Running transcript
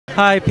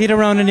Hi, Peter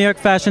Rona, New York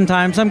Fashion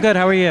Times. I'm good.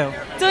 How are you?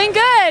 Doing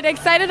good.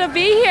 Excited to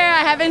be here.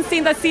 I haven't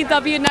seen the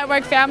CW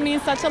Network family in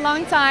such a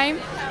long time.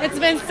 It's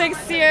been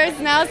 6 years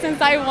now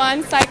since I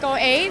won Cycle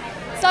 8.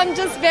 So I'm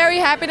just very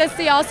happy to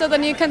see also the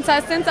new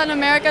contestants on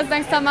America's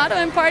Next Top Model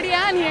and Party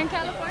On here in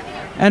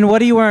California. And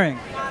what are you wearing?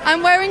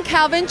 I'm wearing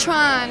Calvin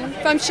Tron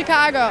from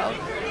Chicago.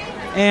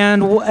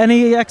 And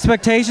any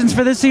expectations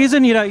for this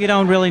season? You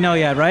don't really know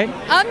yet, right? No,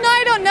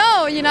 I don't know.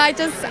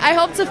 I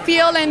hope to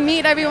feel and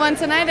meet everyone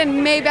tonight,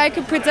 and maybe I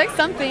could predict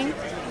something.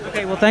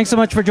 Okay, well, thanks so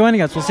much for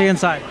joining us. We'll see you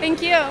inside.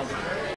 Thank you.